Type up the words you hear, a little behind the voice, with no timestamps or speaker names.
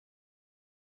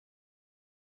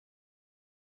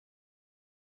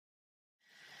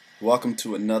Welcome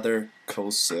to another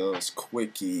Cocells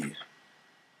Quickie.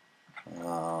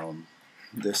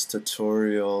 This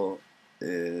tutorial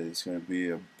is going to be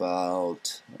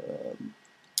about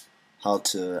how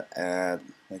to add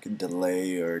like a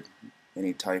delay or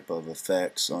any type of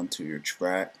effects onto your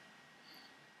track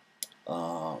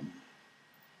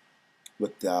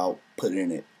without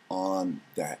putting it on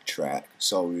that track.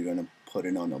 So we're going to put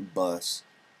it on a bus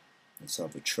instead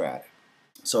of a track.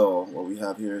 So what we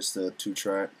have here is the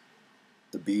 2-track,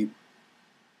 the beat,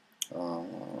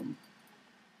 and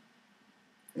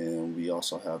we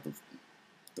also have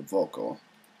the vocal.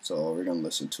 So we're gonna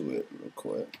listen to it real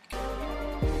quick.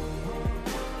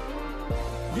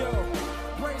 Yo,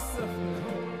 brace up,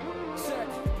 check.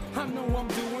 I know I'm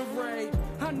doing right.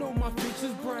 I know my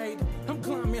future's bright. I'm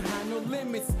climbing high, no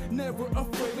limits, never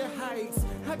afraid of heights.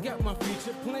 I got my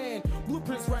future plan,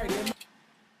 blueprints right in.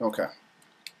 Okay,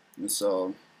 and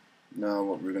so now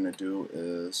what we're gonna do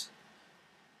is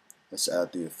let's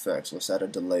add the effects. Let's add a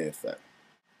delay effect.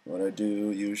 What I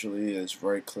do usually is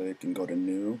right click and go to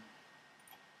new,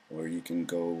 or you can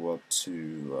go up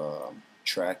to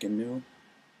track and new.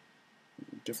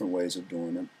 Different ways of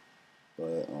doing it,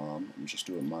 but I'm just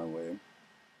do it my way.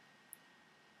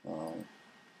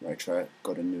 Right track,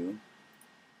 go to new.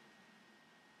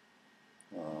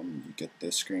 You get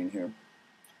this screen here,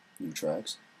 new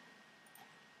tracks.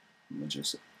 I'm gonna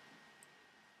just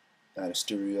add a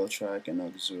stereo track and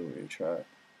auxiliary track,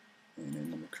 and then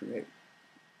I'm gonna create.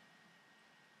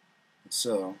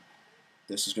 So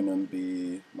this is gonna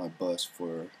be my bus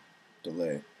for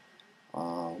delay.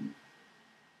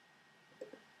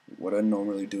 What I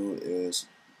normally do is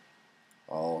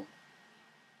I'll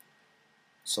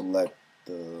select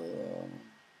the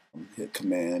hit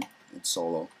command and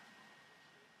solo,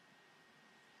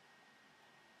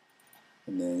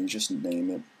 and then you just name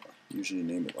it. Usually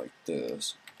name it like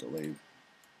this: delay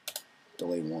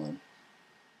 1.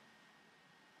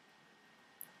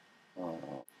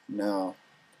 Now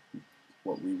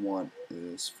what we want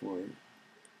is for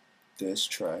this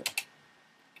track,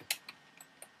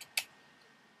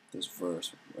 this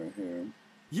verse right here.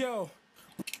 Yo,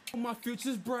 my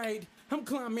future's bright. I'm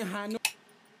climbing high, no.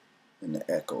 And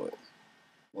to echo it.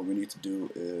 What we need to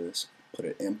do is put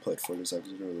an input for this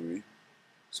auxiliary.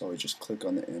 So we just click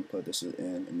on the input. This is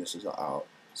in and this is out.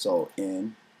 So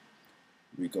in,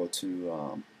 we go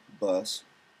to bus,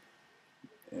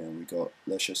 and we go,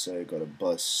 let's just say go to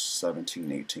bus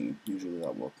 1718. Usually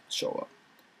that will show up.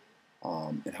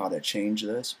 And how to change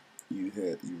this, you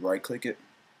right click it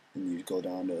and you go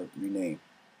down to rename,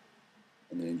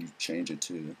 and then you change it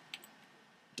to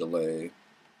delay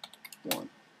 1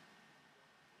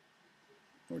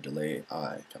 or delay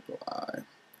I, capital I.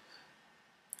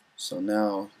 So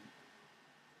now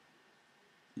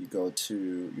you go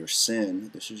to your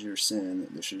send. This is your send.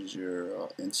 This is your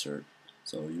insert.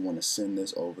 So you want to send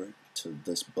this over to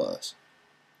this bus.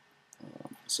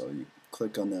 So you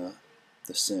click on the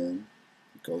send,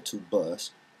 go to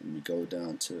bus, and you go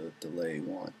down to delay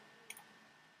 1.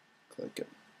 Click it.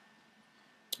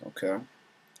 Okay.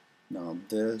 Now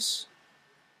this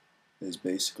is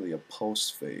basically a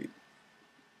post fade,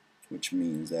 which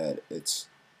means that it's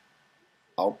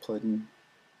outputting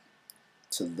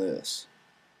to this,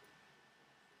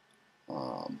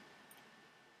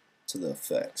 to the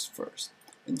effects first,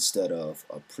 instead of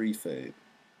a pre-fade,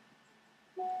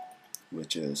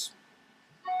 which is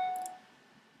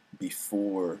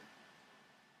before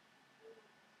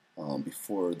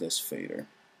this fader.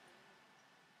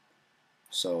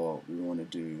 So we want to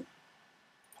do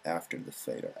after the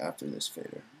fader, after this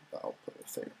fader, the output of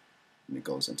fader, and it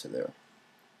goes into there,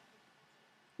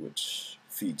 which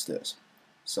feeds this.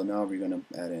 So now we're going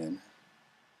to add in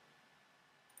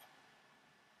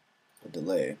a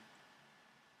delay.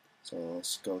 So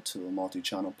let's go to a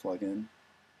multi-channel plugin,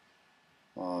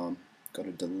 go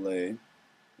to delay,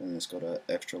 and let's go to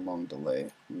extra long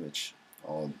delay, which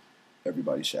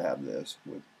everybody should have this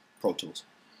with Pro Tools.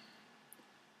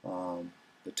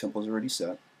 The tempo's already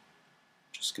set,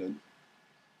 which is good.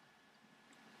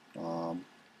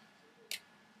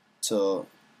 To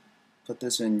put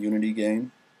this in Unity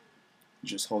gain, you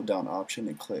just hold down Option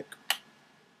and click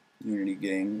Unity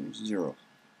gain 0.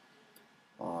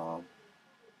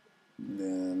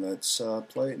 Then let's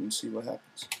play it and see what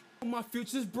happens. My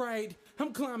future's bright.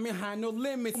 I'm climbing high, no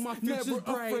limits. My future's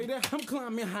bright. I'm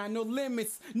climbing high, no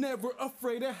limits, never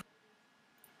afraid of.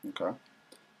 Okay.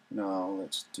 Now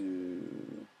let's click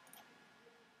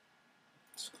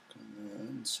on that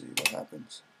and see what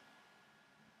happens.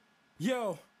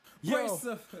 Yo,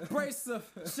 brace up,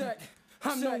 check.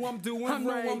 I know I'm doing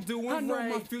right. I know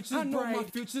my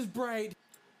future's bright.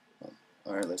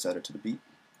 Alright, let's add it to the beat.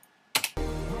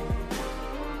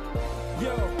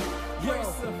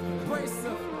 brace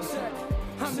up, check.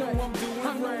 I know I'm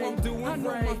doing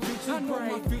great.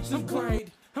 I'm great.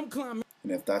 I'm climbing.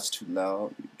 And if that's too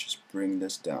loud, you just bring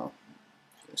this down.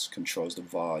 This controls the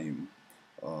volume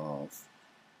of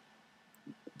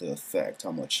the effect,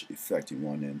 how much effect you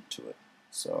want into it.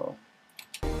 So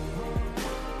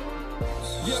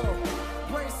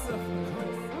brace up,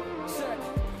 check.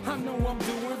 I know I'm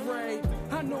doing great.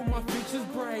 I know my future's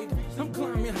bright. I'm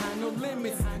climbing high, no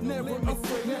limits. Never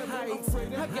afraid of heights.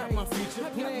 I got my future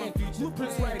plan.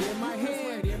 Blueprints right in my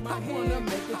hand. I wanna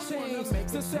make a change.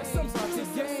 Success I'm about to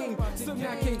gain. So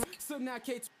now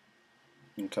Kate.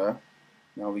 okay,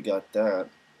 now we got that.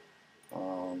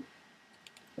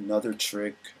 Another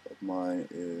trick of mine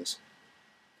is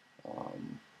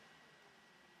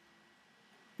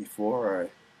before I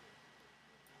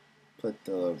put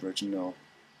the original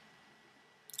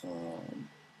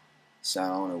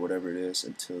sound or whatever it is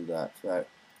into that effect,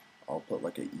 I'll put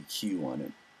like an EQ on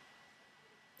it.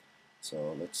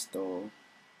 So let's throw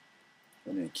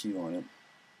an EQ on it,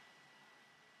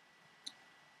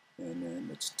 and then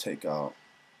let's take out,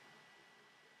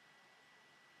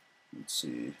 let's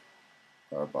see,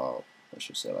 about, I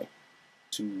should say like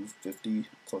 250,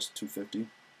 close to 250.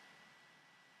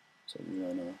 So we're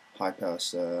gonna high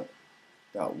pass that.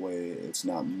 That way it's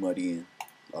not muddying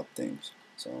up things.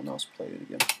 So now let's play it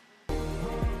again.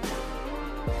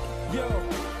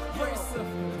 Brace up,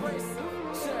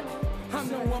 check. I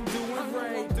know I'm doing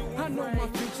great. I know my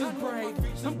future's bright.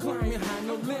 I'm climbing high,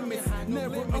 no limits.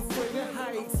 Never afraid of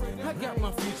heights. I got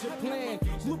my future plan.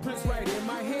 Blueprints right in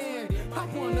my hand. I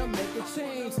wanna make a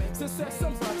change. Success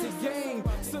I'm about to gain.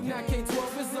 So now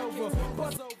K-12 is over.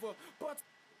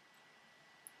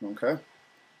 Okay.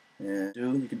 And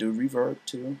you can do reverb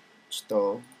too. Just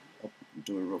throw, I'll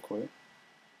do it real quick.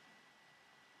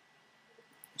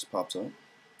 This pops up.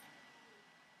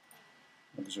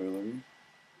 Auxiliary.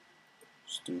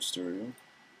 Just do stereo.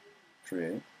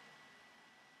 Create.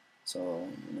 So,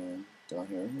 and then down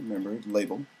here, remember,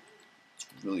 label. It's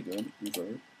really good.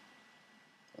 Reverb.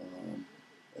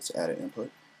 Let's add an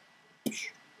input.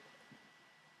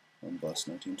 On bus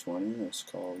 1920. Let's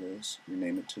call this,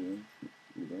 rename it to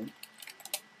reverb.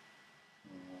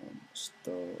 Just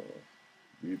throw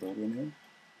reverb in here.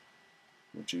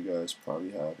 What you guys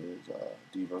probably have is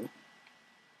deverb.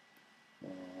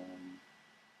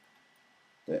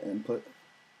 The input,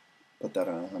 put that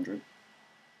on 100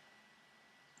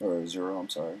 or 0. I'm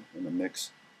sorry. And the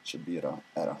mix should be at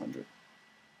 100.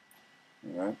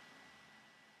 All right.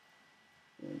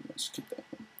 And let's keep that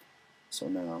one. So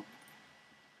now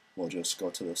we'll just go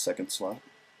to the second slot,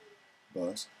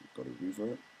 bus, go to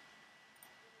reverb,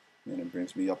 and it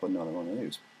brings me up another one of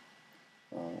these.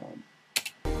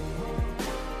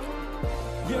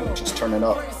 Just turn it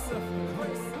up.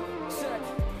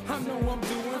 I know I'm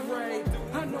doing great.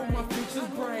 I know my future's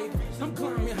bright. I'm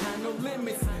climbing high, no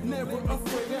limits. Never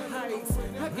afraid of heights.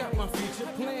 I got my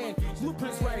future plan.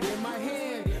 Blueprints right in my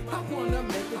hand. I wanna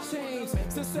make a change.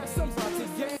 Success I'm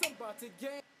about to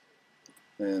gain.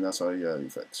 And that's all you got,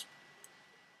 effects.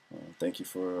 Thank you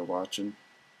for watching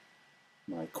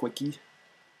my Quickie,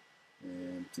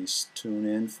 and please tune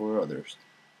in for others.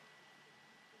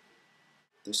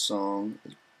 This song,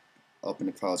 Up in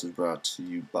the Clouds, is brought to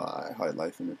you by High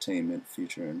Life Entertainment,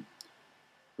 featuring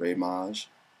Ray Maj,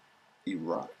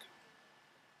 E-Rock,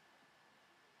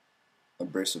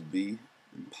 Abrasive B,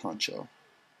 and Poncho.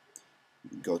 You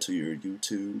can go to your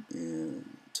YouTube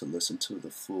and to listen to the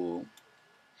full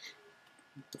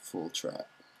track.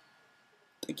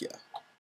 Thank you.